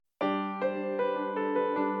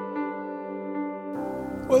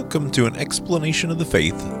Welcome to an explanation of the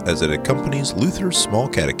faith as it accompanies Luther's Small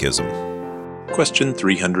Catechism. Question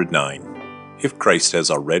 309. If Christ has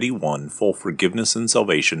already won full forgiveness and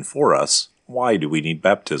salvation for us, why do we need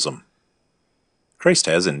baptism? Christ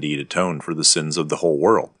has indeed atoned for the sins of the whole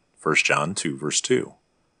world, 1 John 2 verse 2,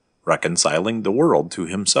 reconciling the world to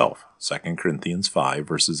himself, 2 Corinthians 5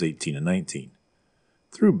 verses 18 and 19.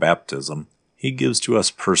 Through baptism, he gives to us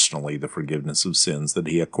personally the forgiveness of sins that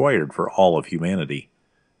he acquired for all of humanity.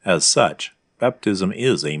 As such, baptism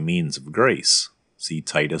is a means of grace. See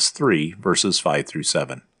Titus 3 verses 5 through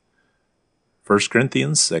 7. 1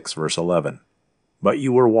 Corinthians 6 verse 11. But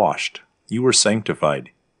you were washed, you were sanctified,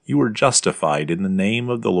 you were justified in the name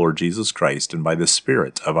of the Lord Jesus Christ and by the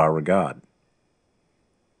Spirit of our God.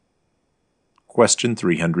 Question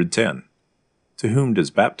 310. To whom does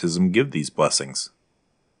baptism give these blessings?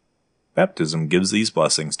 Baptism gives these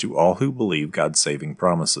blessings to all who believe God's saving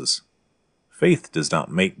promises. Faith does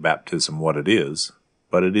not make baptism what it is,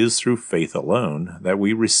 but it is through faith alone that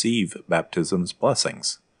we receive baptism's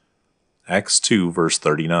blessings. Acts 2 verse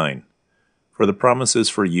 39. For the promise is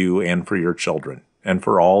for you and for your children, and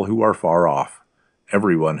for all who are far off,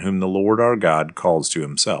 everyone whom the Lord our God calls to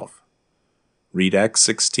himself. Read Acts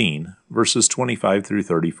 16 verses 25 through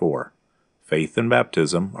 34. Faith and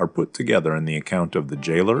baptism are put together in the account of the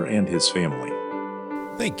jailer and his family.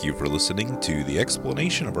 Thank you for listening to the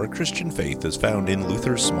explanation of our Christian faith as found in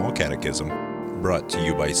Luther's Small Catechism, brought to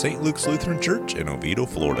you by St. Luke's Lutheran Church in Oviedo,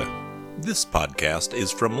 Florida. This podcast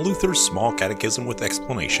is from Luther's Small Catechism with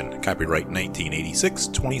Explanation, copyright 1986,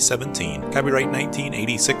 2017, copyright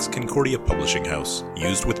 1986 Concordia Publishing House.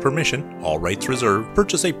 Used with permission, all rights reserved.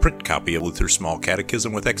 Purchase a print copy of Luther's Small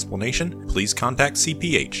Catechism with Explanation. Please contact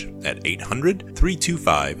CPH at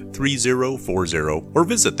 800-325-3040 or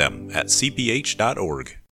visit them at cph.org.